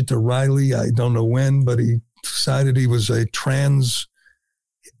changed it to Riley. I don't know when, but he decided he was a trans.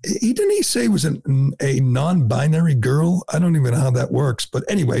 Didn't he say he was a non-binary girl? I don't even know how that works. But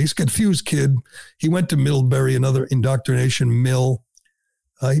anyway, he's a confused kid. He went to Middlebury, another indoctrination mill.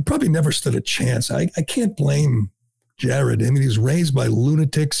 He probably never stood a chance. I can't blame Jared. I mean, he was raised by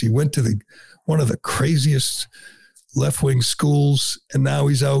lunatics. He went to one of the craziest left-wing schools, and now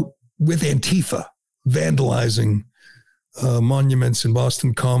he's out with Antifa, vandalizing monuments in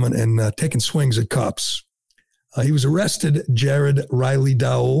Boston Common and taking swings at cops. He was arrested, Jared Riley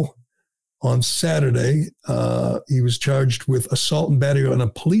Dowell, on Saturday. He was charged with assault and battery on a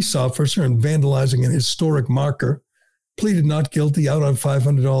police officer and vandalizing an historic marker. Pleaded not guilty, out on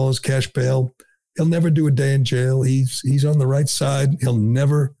 $500 cash bail. He'll never do a day in jail. He's on the right side. He'll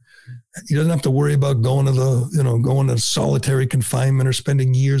never He doesn't have to worry about going to solitary confinement or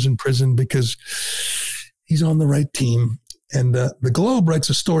spending years in prison because he's on the right team. And the Globe writes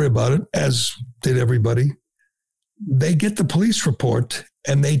a story about it, as did everybody. They get the police report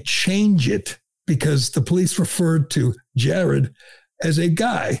and they change it because the police referred to Jared as a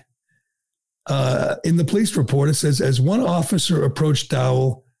guy. In the police report, it says, as one officer approached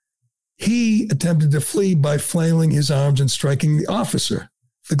Dowell, he attempted to flee by flailing his arms and striking the officer.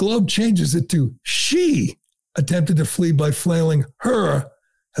 The Globe changes it to, she attempted to flee by flailing her,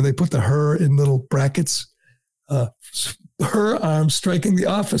 and they put the her in little brackets, her arms striking the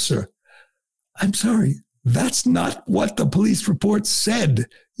officer. I'm sorry, that's not what the police report said.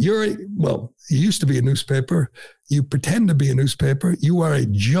 You used to be a newspaper. You pretend to be a newspaper. You are a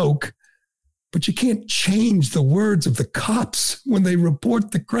joke. But you can't change the words of the cops when they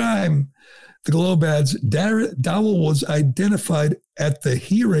report the crime. The Globe adds, Dowell was identified at the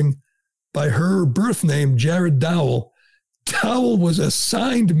hearing by her birth name, Jared Dowell. Dowell was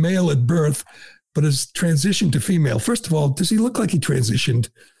assigned male at birth, but has transitioned to female. First of all, does he look like he transitioned?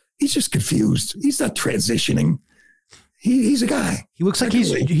 He's just confused. He's not transitioning. He's a guy. He looks like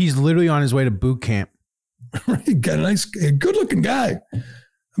he's literally on his way to boot camp. He got a good-looking guy.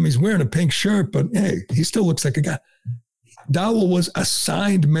 I mean, he's wearing a pink shirt, but hey, he still looks like a guy. Dowell was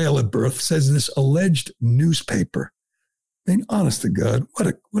assigned male at birth, says this alleged newspaper. I mean, honest to God,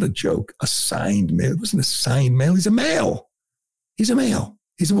 what a joke. Assigned male. It wasn't assigned male. He's a male. He's a male.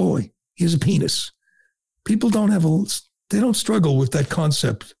 He's a boy. He has a penis. People they don't struggle with that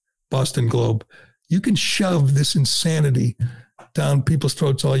concept, Boston Globe. You can shove this insanity down people's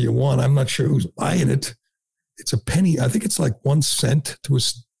throats all you want. I'm not sure who's buying it. It's a penny. I think it's like 1 cent to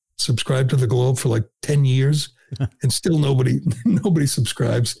subscribe to the Globe for like 10 years, and still nobody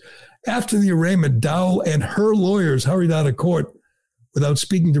subscribes. After the arraignment, Dowell and her lawyers hurried out of court without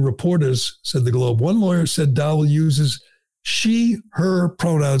speaking to reporters, said the Globe. One lawyer said Dowell uses she, her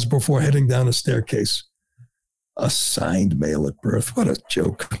pronouns before heading down a staircase. Assigned male at birth. What a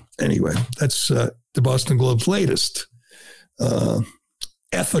joke. Anyway, that's the Boston Globe's latest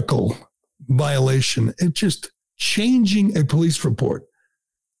ethical violation. It's just changing a police report.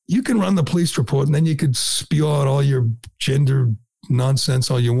 You can run the police report and then you could spew out all your gender nonsense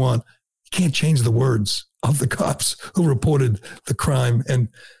all you want. You can't change the words of the cops who reported the crime. And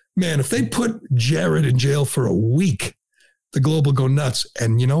man, if they put Jared in jail for a week, the Globe will go nuts.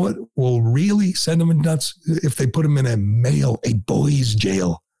 And you know what will really send them nuts? If they put him in a boys'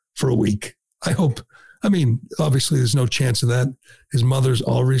 jail for a week. I hope. I mean, obviously, there's no chance of that. His mother's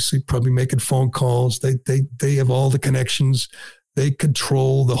obviously probably making phone calls. They have all the connections. They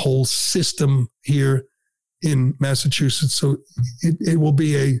control the whole system here in Massachusetts. So it will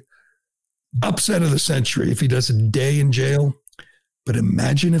be a upset of the century if he does a day in jail. But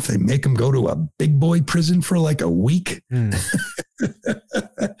imagine if they make him go to a big boy prison for like a week.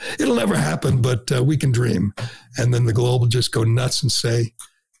 It'll never happen, but we can dream. And then the Globe will just go nuts and say,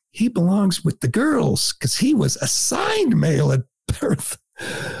 he belongs with the girls because he was assigned male at birth.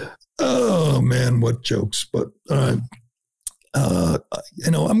 Oh, man, what jokes. But I'm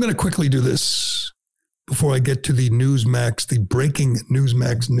going to quickly do this before I get to the Newsmax, the breaking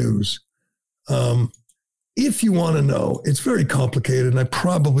Newsmax news. If you want to know, it's very complicated, and I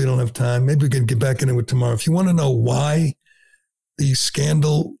probably don't have time. Maybe we can get back into it tomorrow. If you want to know why the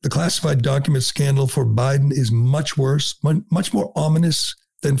scandal, the classified document scandal for Biden is much worse, much more ominous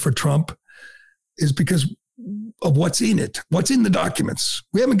than for Trump, is because of what's in it, what's in the documents.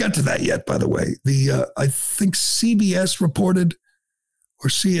 We haven't got to that yet, by the way. I think CBS reported or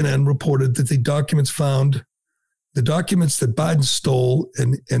CNN reported that the documents that Biden stole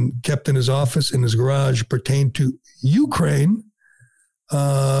and kept in his office, in his garage, pertain to Ukraine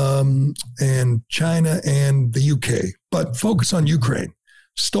and China and the UK. But focus on Ukraine.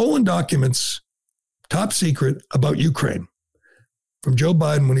 Stolen documents, top secret, about Ukraine. From Joe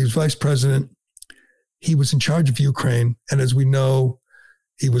Biden when he was vice president. He was in charge of Ukraine. And as we know,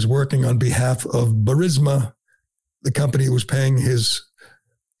 he was working on behalf of Burisma, the company who was paying his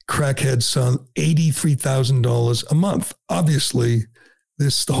crackhead son $83,000 a month. Obviously,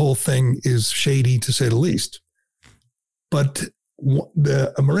 the whole thing is shady, to say the least. But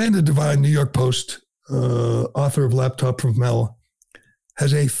Miranda Devine, New York Post, author of Laptop from Mel,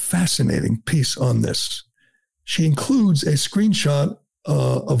 has a fascinating piece on this. She includes a screenshot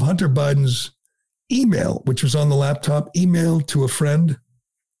of Hunter Biden's email, which was on the laptop, email to a friend,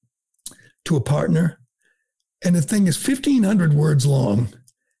 to a partner. And the thing is 1,500 words long.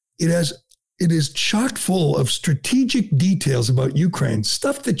 It is chock full of strategic details about Ukraine,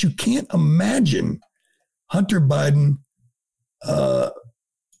 stuff that you can't imagine Hunter Biden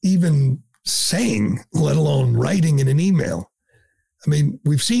even saying, let alone writing in an email. I mean,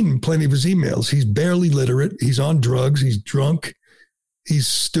 we've seen plenty of his emails. He's barely literate. He's on drugs. He's drunk. He's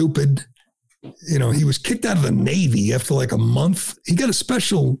stupid. You know, he was kicked out of the Navy after like a month. He got a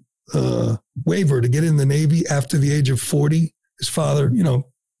special waiver to get in the Navy after the age of 40. His father, you know,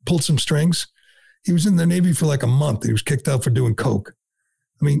 pulled some strings. He was in the Navy for like a month. He was kicked out for doing coke.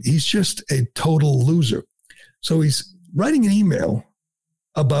 I mean, he's just a total loser. So he's writing an email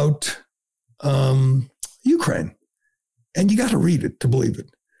about Ukraine. And you got to read it to believe it.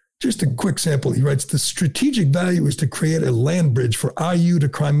 Just a quick sample. He writes, the strategic value is to create a land bridge for IU to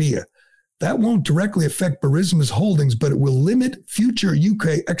Crimea. That won't directly affect Burisma's holdings, but it will limit future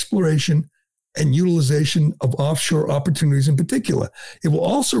UK exploration and utilization of offshore opportunities in particular. It will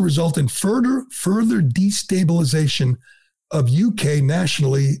also result in further destabilization of UK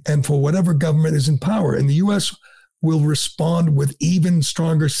nationally and for whatever government is in power. And the US will respond with even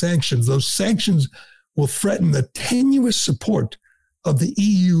stronger sanctions. Those sanctions will threaten the tenuous support of the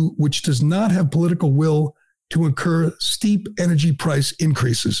EU, which does not have political will to incur steep energy price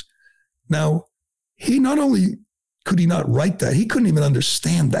increases. Now, he not only could he not write that, he couldn't even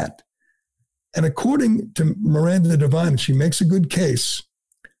understand that. And according to Miranda Devine, she makes a good case.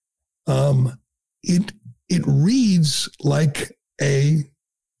 It reads like a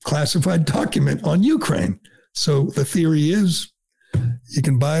classified document on Ukraine. So the theory is, you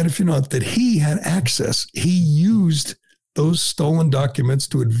can buy it if you want, that he had access. He used those stolen documents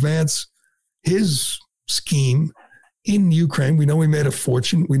to advance his scheme in Ukraine. We know he made a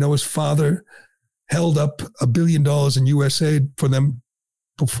fortune. We know his father held up $1 billion in US aid for them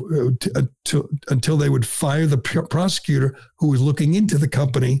until they would fire the prosecutor who was looking into the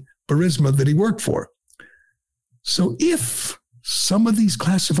company, Burisma, that he worked for. So if some of these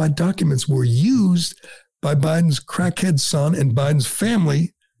classified documents were used by Biden's crackhead son and Biden's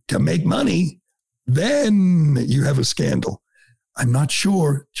family to make money, then you have a scandal. I'm not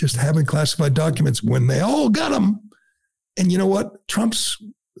sure just having classified documents when they all got them. And you know what? I'm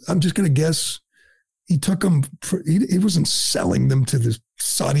just going to guess, he took them, he wasn't selling them to the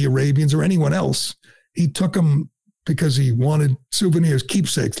Saudi Arabians or anyone else. He took them because he wanted souvenirs,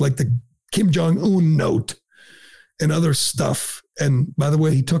 keepsakes, like the Kim Jong-un note and other stuff. And by the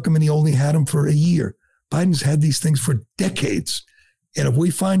way, he took them and he only had them for a year. Biden's had these things for decades. And if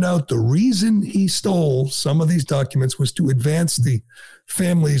we find out the reason he stole some of these documents was to advance the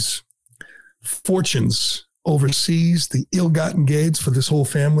family's fortunes overseas, the ill-gotten gains for this whole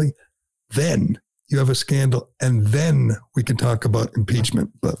family, then you have a scandal, and then we can talk about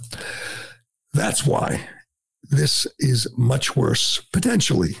impeachment. But that's why this is much worse,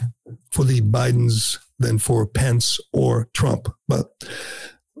 potentially, for the Bidens than for Pence or Trump. But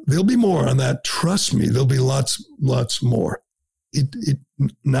there'll be more on that. Trust me, there'll be lots more.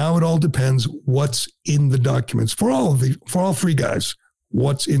 Now it all depends what's in the documents for all three guys.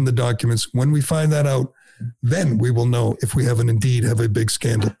 What's in the documents? When we find that out, then we will know if we indeed have a big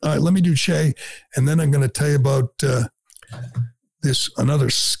scandal. All right, let me do Shay, and then I'm going to tell you about another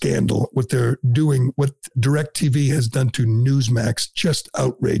scandal, what they're doing, what DirecTV has done to Newsmax, just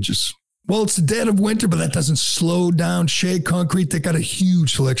outrageous. Well, it's the dead of winter, but that doesn't slow down Shea Concrete. They got a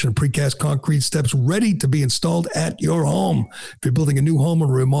huge selection of precast concrete steps ready to be installed at your home. If you're building a new home or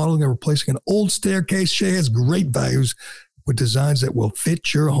remodeling or replacing an old staircase, Shea has great values with designs that will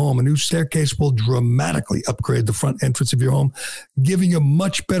fit your home. A new staircase will dramatically upgrade the front entrance of your home, giving you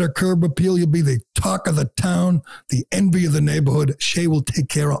much better curb appeal. You'll be the talk of the town, the envy of the neighborhood. Shea will take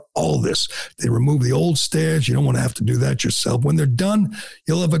care of all this. They remove the old stairs. You don't want to have to do that yourself. When they're done,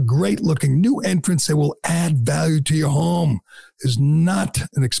 you'll have a great-looking new entrance that will add value to your home. It's not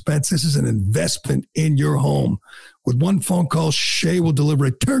an expense. This is an investment in your home. With one phone call, Shea will deliver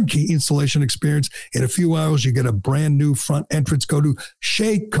a turnkey installation experience. In a few hours, you get a brand new front entrance. Go to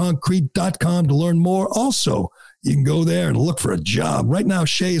SheaConcrete.com to learn more. Also, you can go there and look for a job. Right now,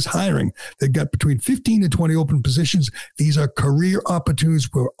 Shea is hiring. They've got between 15 and 20 open positions. These are career opportunities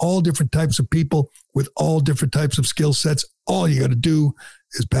for all different types of people with all different types of skill sets. All you got to do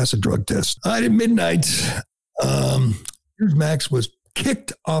is pass a drug test. All right, at midnight, Newsmax was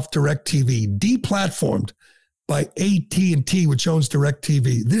kicked off DirecTV, deplatformed by AT&T, which owns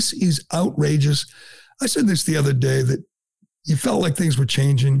DirecTV. This is outrageous. I said this the other day, that you felt like things were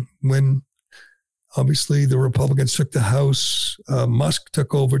changing when obviously the Republicans took the House, Musk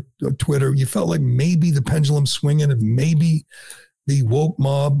took over Twitter. You felt like maybe the pendulum swinging, and maybe the woke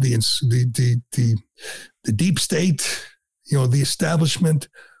mob, the deep state, the establishment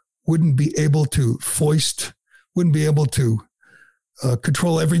wouldn't be able to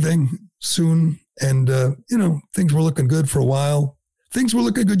control everything soon. And, things were looking good for a while. things were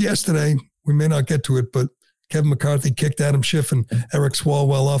looking good yesterday. We may not get to it, but Kevin McCarthy kicked Adam Schiff and Eric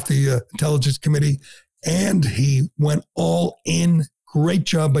Swalwell off the Intelligence Committee, and he went all in. Great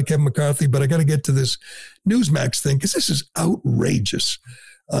job by Kevin McCarthy, but I got to get to this Newsmax thing because this is outrageous.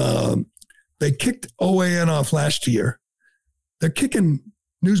 They kicked OAN off last year. They're kicking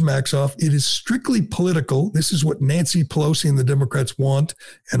Newsmax off. It is strictly political. This is what Nancy Pelosi and the Democrats want,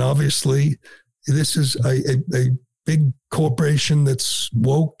 and obviously this is a big corporation that's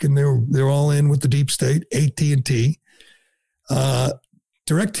woke, and they're all in with the deep state, AT&T.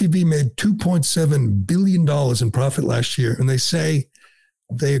 DirecTV made $2.7 billion in profit last year, and they say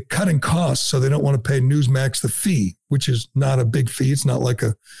they're cutting costs, so they don't want to pay Newsmax the fee, which is not a big fee. It's not like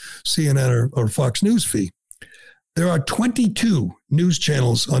a CNN or Fox News fee. There are 22 news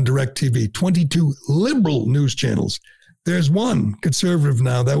channels on DirecTV, 22 liberal news channels. There's one conservative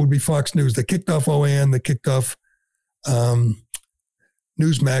now. That would be Fox News. They kicked off OAN. They kicked off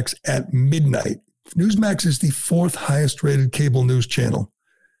Newsmax at midnight. Newsmax is the fourth highest rated cable news channel.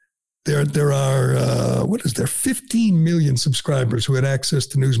 There are 15 million subscribers who had access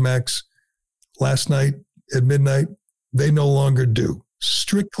to Newsmax last night at midnight. They no longer do,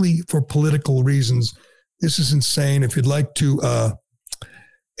 strictly for political reasons. This is insane. If you'd like to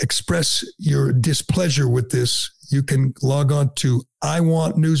express your displeasure with this, you can log on to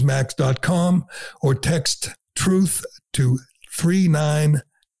iwantnewsmax.com or text truth to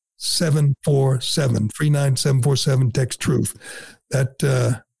 39747. 39747, text truth.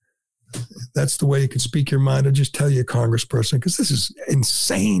 That's the way you can speak your mind. I just tell you, congressperson, because this is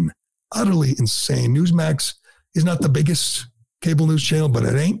insane, utterly insane. Newsmax is not the biggest cable news channel, but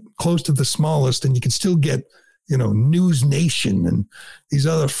it ain't close to the smallest. And you can still get, News Nation and these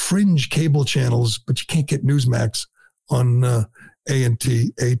other fringe cable channels, but you can't get Newsmax on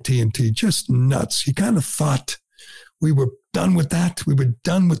AT&T. Just nuts. You kind of thought we were done with that. We were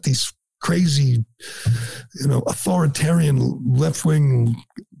done with these crazy, authoritarian left-wing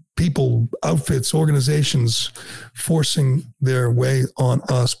people, outfits, organizations forcing their way on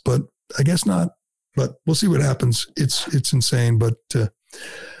us, but I guess not. But we'll see what happens. It's insane, but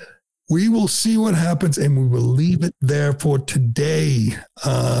we will see what happens, and we will leave it there for today.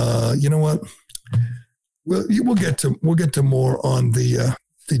 You know what? We'll get to more on the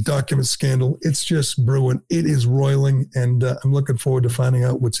document scandal. It's just brewing. It is roiling, and I'm looking forward to finding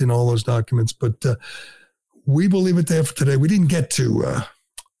out what's in all those documents. But we will leave it there for today. We didn't get to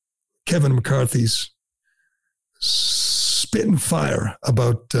Kevin McCarthy's spitting fire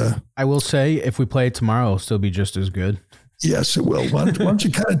about. I will say, if we play it tomorrow, it'll still be just as good. Yes, it will. Why don't you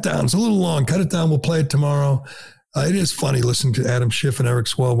cut it down? It's a little long. Cut it down. We'll play it tomorrow. It is funny listening to Adam Schiff and Eric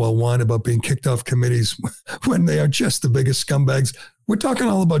Swalwell whine about being kicked off committees when they are just the biggest scumbags. We're talking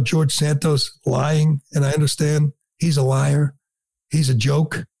all about George Santos lying, and I understand he's a liar. He's a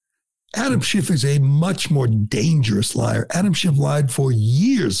joke. Adam Schiff is a much more dangerous liar. Adam Schiff lied for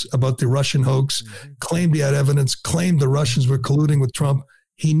years about the Russian hoax, claimed he had evidence, claimed the Russians were colluding with Trump.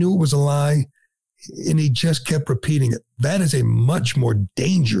 He knew it was a lie, and he just kept repeating it. That is a much more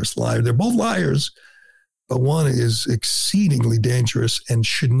dangerous liar. They're both liars, but one is exceedingly dangerous and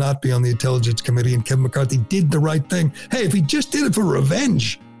should not be on the Intelligence Committee, and Kevin McCarthy did the right thing. Hey, if he just did it for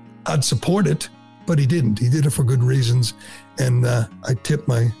revenge, I'd support it, but he didn't. He did it for good reasons, and I tip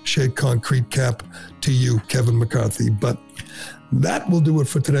my Shea Concrete cap to you, Kevin McCarthy. But that will do it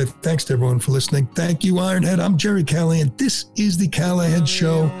for today. Thanks to everyone for listening. Thank you, Ironhead. I'm Gerry Callahan. This is the Callahan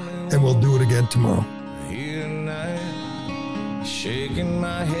Show, and we'll do it again tomorrow. Here tonight, shaking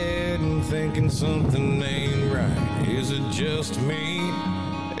my head and thinking something ain't right. Is it just me?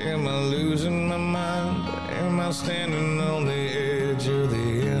 Am I losing my mind? Am I standing on the edge of the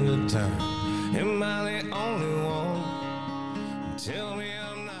end of time? Am I the only one? Tell me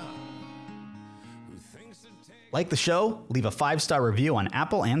I'm not. Who thinks to take... Like the show? Leave a 5-star review on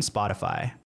Apple and Spotify.